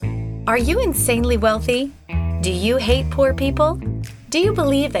Are you insanely wealthy? Do you hate poor people? Do you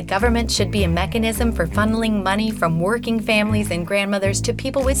believe that government should be a mechanism for funneling money from working families and grandmothers to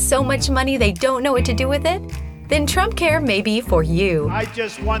people with so much money they don't know what to do with it? Then Trump Care may be for you. I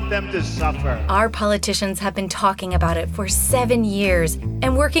just want them to suffer. Our politicians have been talking about it for 7 years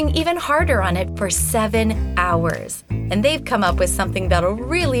and working even harder on it for 7 hours. And they've come up with something that'll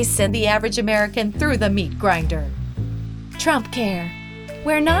really send the average American through the meat grinder. Trump Care,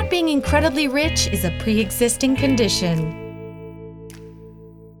 where not being incredibly rich is a pre-existing condition.